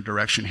go a different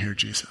direction here,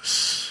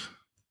 Jesus?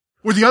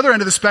 Or the other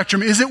end of the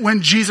spectrum, is it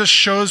when Jesus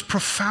shows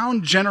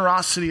profound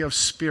generosity of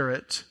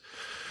spirit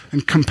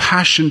and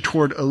compassion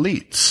toward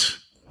elites?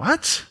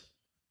 What?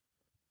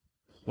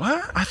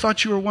 I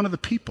thought you were one of the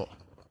people.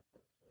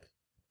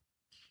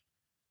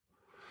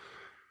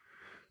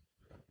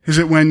 Is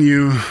it when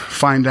you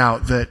find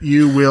out that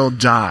you will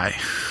die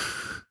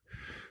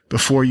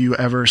before you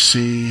ever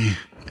see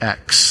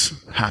X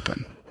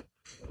happen?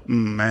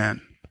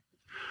 Man.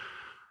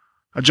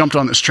 I jumped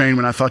on this train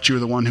when I thought you were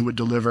the one who would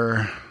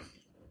deliver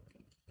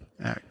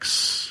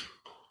X.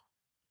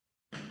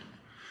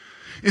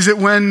 Is it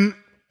when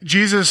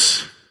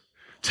Jesus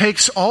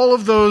takes all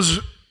of those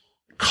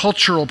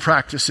cultural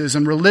practices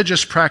and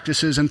religious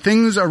practices and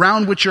things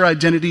around which your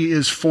identity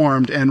is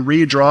formed and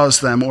redraws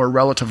them or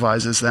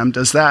relativizes them?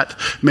 Does that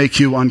make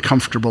you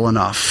uncomfortable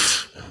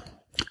enough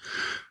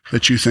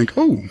that you think,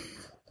 oh, I'm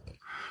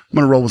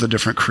going to roll with a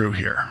different crew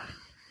here?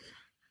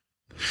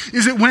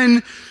 Is it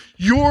when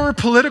your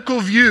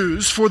political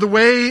views for the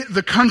way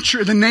the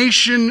country, the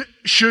nation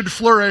should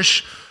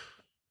flourish,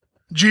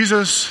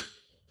 Jesus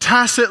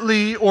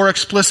tacitly or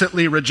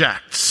explicitly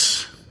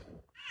rejects?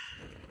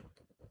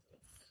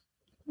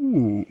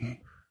 Ooh,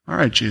 all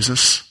right,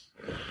 Jesus.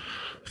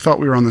 Thought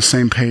we were on the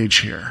same page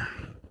here.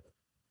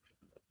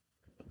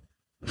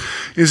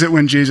 Is it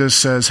when Jesus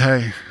says,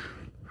 hey,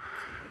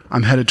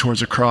 I'm headed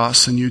towards a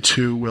cross and you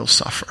too will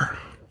suffer?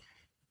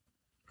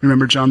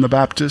 Remember John the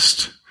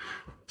Baptist?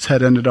 His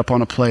head ended up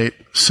on a plate.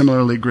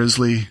 Similarly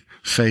grisly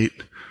fate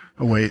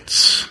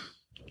awaits.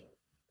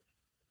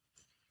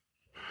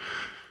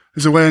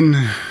 Is it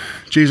when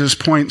Jesus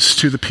points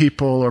to the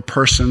people or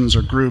persons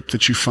or group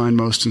that you find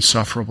most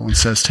insufferable and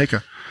says, take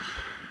a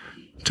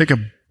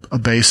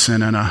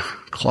basin and a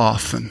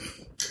cloth and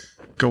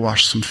go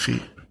wash some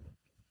feet?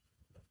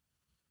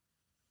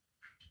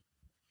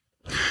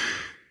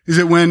 Is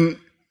it when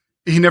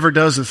he never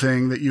does the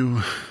thing that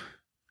you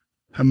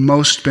have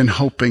most been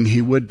hoping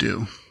he would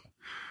do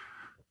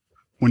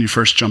when you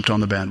first jumped on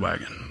the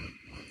bandwagon?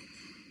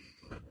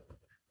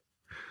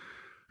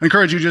 I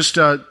encourage you just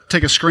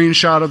take a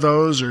screenshot of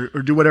those or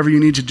do whatever you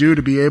need to do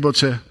to be able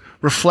to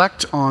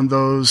reflect on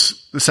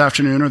those this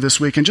afternoon or this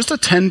week and just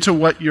attend to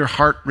what your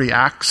heart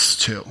reacts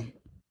to.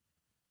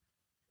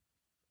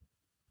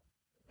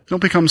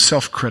 Don't become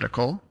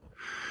self-critical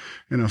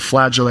in a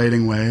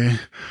flagellating way,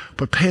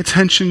 but pay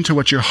attention to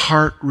what your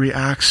heart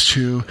reacts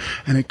to.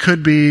 And it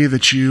could be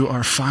that you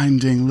are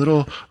finding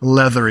little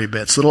leathery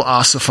bits, little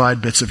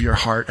ossified bits of your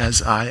heart,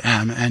 as I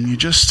am, and you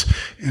just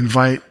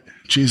invite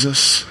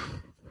Jesus,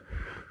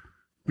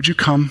 would you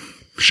come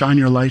shine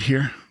your light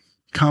here?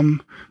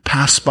 Come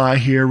pass by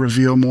here,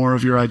 reveal more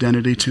of your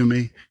identity to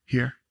me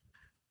here.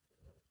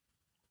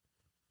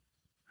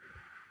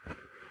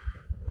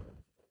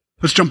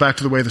 Let's jump back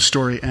to the way the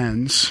story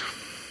ends.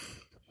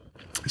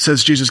 It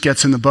says Jesus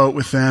gets in the boat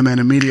with them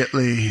and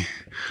immediately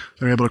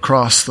they're able to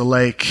cross the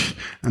lake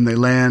and they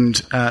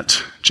land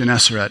at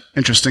Gennesaret.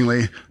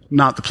 Interestingly,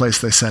 not the place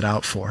they set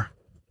out for.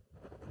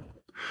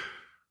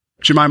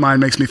 Which in my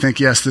mind makes me think,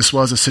 yes, this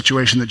was a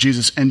situation that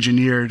Jesus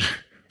engineered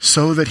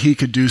so that he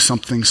could do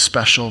something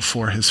special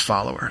for his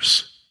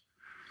followers.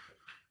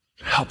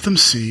 Help them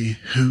see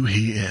who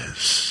he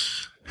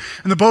is.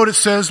 And the boat, it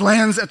says,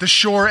 lands at the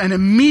shore, and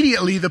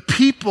immediately the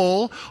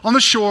people on the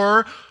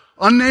shore,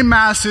 unnamed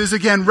masses,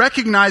 again,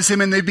 recognize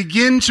him, and they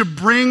begin to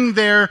bring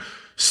their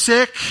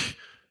sick,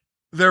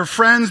 their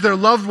friends, their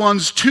loved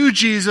ones to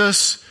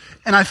Jesus.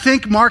 And I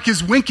think Mark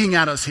is winking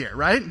at us here,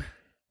 right?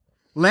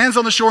 Lands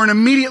on the shore, and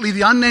immediately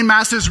the unnamed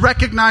masses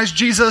recognize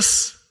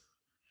Jesus,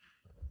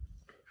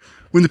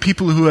 when the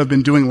people who have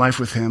been doing life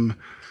with him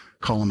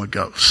call him a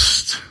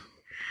ghost.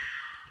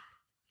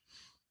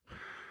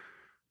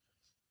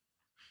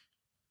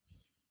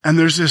 And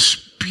there's this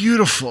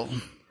beautiful,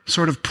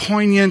 sort of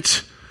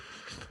poignant,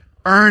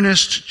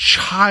 earnest,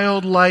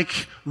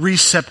 childlike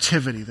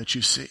receptivity that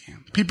you see.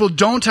 People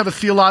don't have a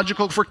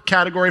theological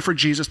category for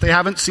Jesus. They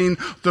haven't seen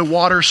the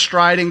water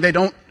striding. They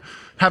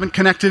haven't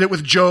connected it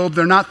with Job.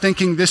 They're not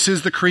thinking this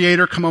is the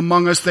Creator come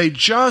among us. They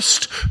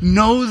just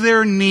know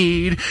their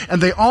need,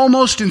 and they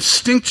almost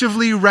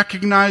instinctively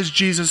recognize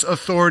Jesus'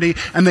 authority,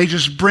 and they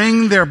just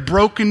bring their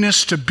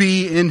brokenness to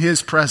be in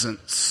his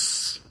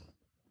presence.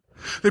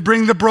 They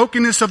bring the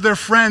brokenness of their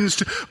friends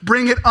to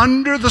bring it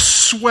under the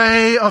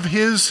sway of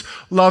his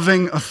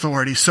loving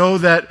authority, so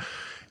that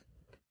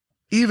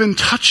even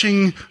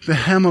touching the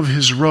hem of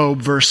his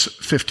robe, verse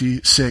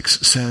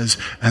 56 says,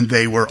 and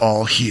they were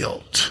all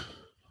healed.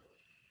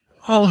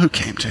 All who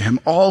came to him,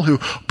 all who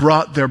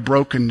brought their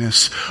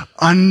brokenness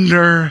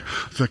under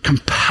the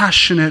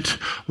compassionate,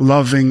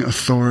 loving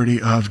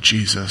authority of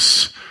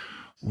Jesus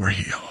were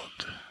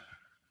healed.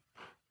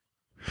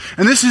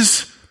 And this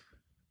is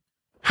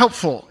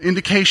helpful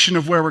indication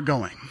of where we're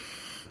going.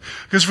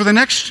 Because for the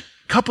next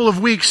couple of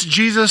weeks,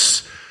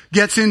 Jesus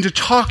gets into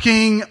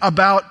talking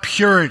about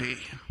purity.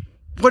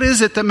 What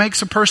is it that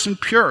makes a person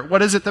pure?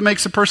 What is it that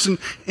makes a person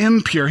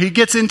impure? He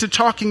gets into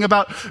talking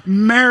about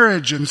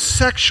marriage and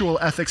sexual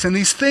ethics and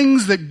these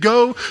things that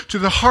go to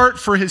the heart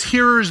for his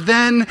hearers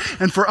then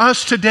and for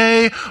us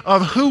today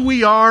of who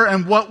we are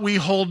and what we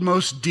hold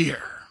most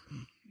dear.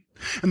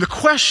 And the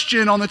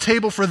question on the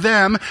table for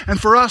them and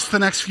for us the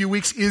next few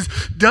weeks is,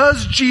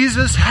 does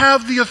Jesus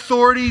have the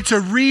authority to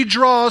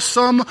redraw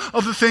some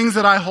of the things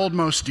that I hold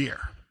most dear?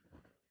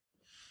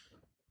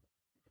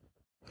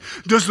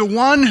 Does the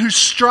one who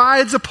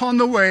strides upon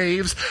the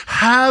waves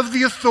have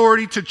the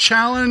authority to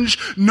challenge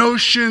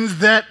notions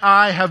that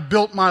I have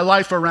built my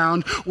life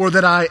around or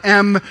that I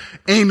am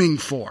aiming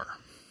for?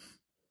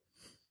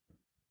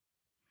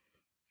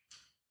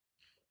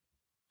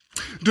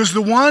 Does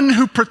the one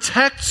who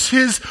protects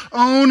his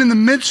own in the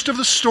midst of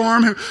the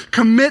storm, who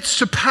commits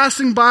to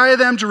passing by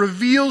them to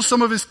reveal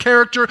some of his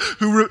character,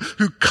 who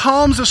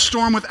calms a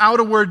storm without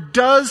a word,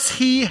 does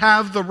he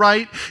have the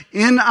right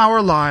in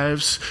our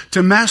lives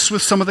to mess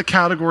with some of the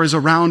categories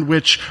around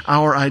which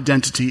our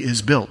identity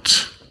is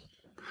built?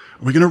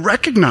 Are we going to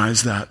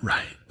recognize that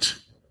right?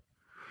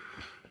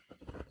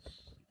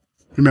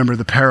 Remember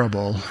the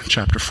parable,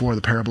 chapter 4,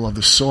 the parable of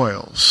the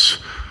soils.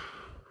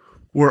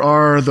 Or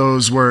are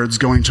those words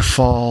going to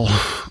fall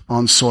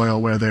on soil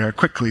where they are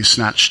quickly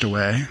snatched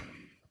away?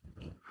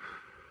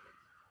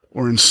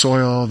 Or in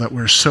soil that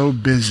we're so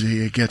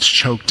busy it gets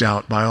choked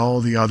out by all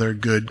the other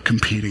good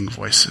competing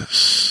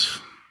voices?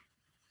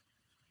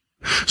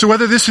 So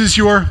whether this is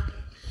your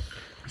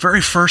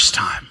very first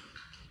time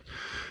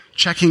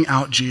checking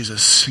out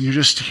Jesus, and you're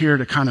just here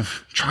to kind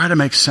of try to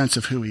make sense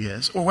of who he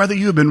is, or whether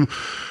you've been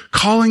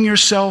calling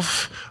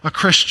yourself a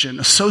Christian,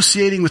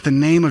 associating with the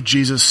name of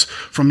Jesus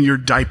from your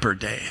diaper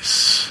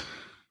days,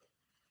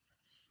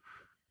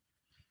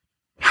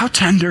 how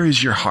tender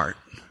is your heart?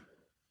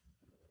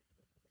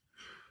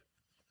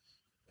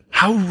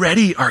 How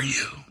ready are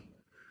you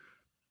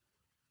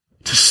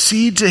to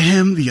cede to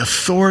him the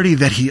authority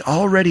that he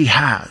already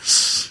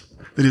has,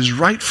 that is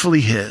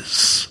rightfully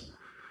his,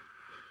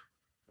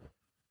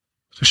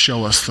 to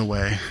show us the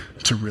way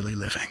to really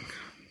living?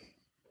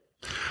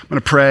 I'm going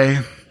to pray.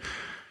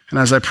 And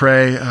as I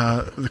pray,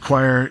 the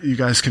choir, you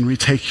guys can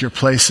retake your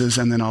places,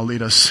 and then I'll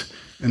lead us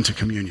into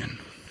communion.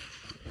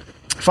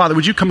 Father,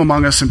 would you come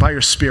among us and by your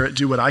Spirit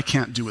do what I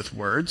can't do with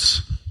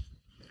words?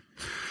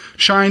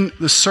 Shine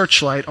the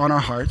searchlight on our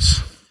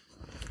hearts.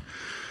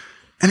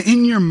 And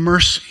in your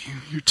mercy,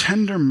 your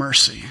tender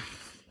mercy,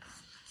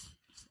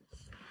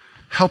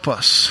 help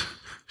us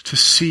to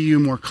see you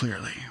more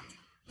clearly.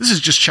 This is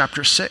just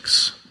chapter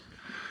 6.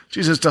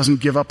 Jesus doesn't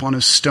give up on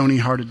his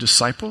stony-hearted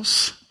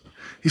disciples.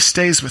 He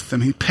stays with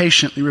them. He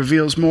patiently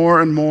reveals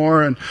more and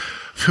more of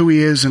who he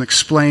is and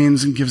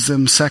explains and gives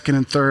them second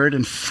and third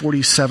and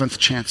 47th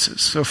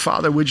chances. So,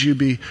 Father, would you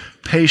be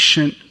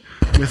patient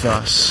with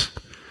us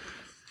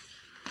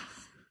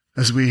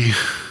as we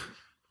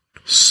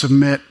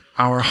submit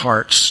our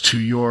hearts to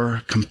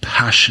your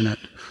compassionate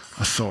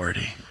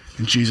authority.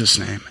 In Jesus'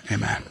 name,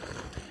 amen.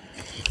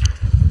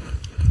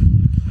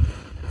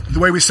 The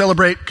way we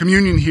celebrate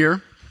communion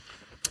here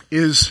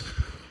is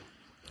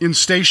in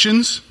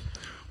stations.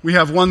 We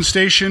have one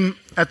station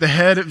at the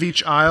head of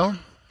each aisle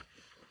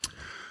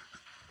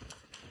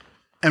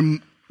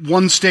and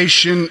one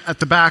station at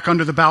the back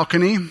under the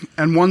balcony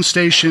and one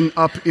station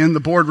up in the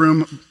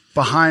boardroom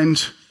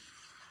behind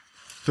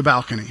the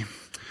balcony.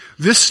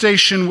 This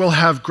station will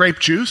have grape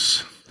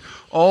juice.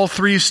 All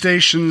three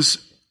stations,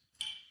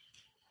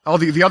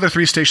 the other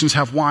three stations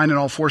have wine, and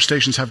all four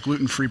stations have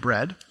gluten-free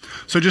bread.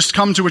 So just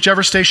come to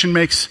whichever station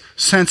makes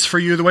sense for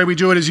you. The way we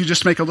do it is you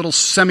just make a little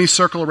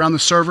semicircle around the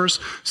servers,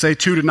 say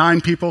 2 to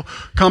 9 people.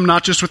 Come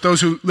not just with those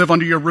who live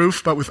under your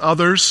roof, but with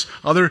others,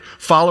 other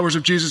followers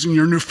of Jesus in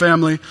your new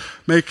family.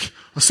 Make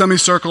a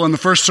semicircle, and the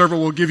first server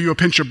will give you a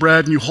pinch of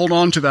bread, and you hold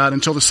on to that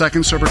until the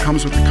second server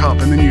comes with the cup,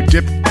 and then you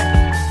dip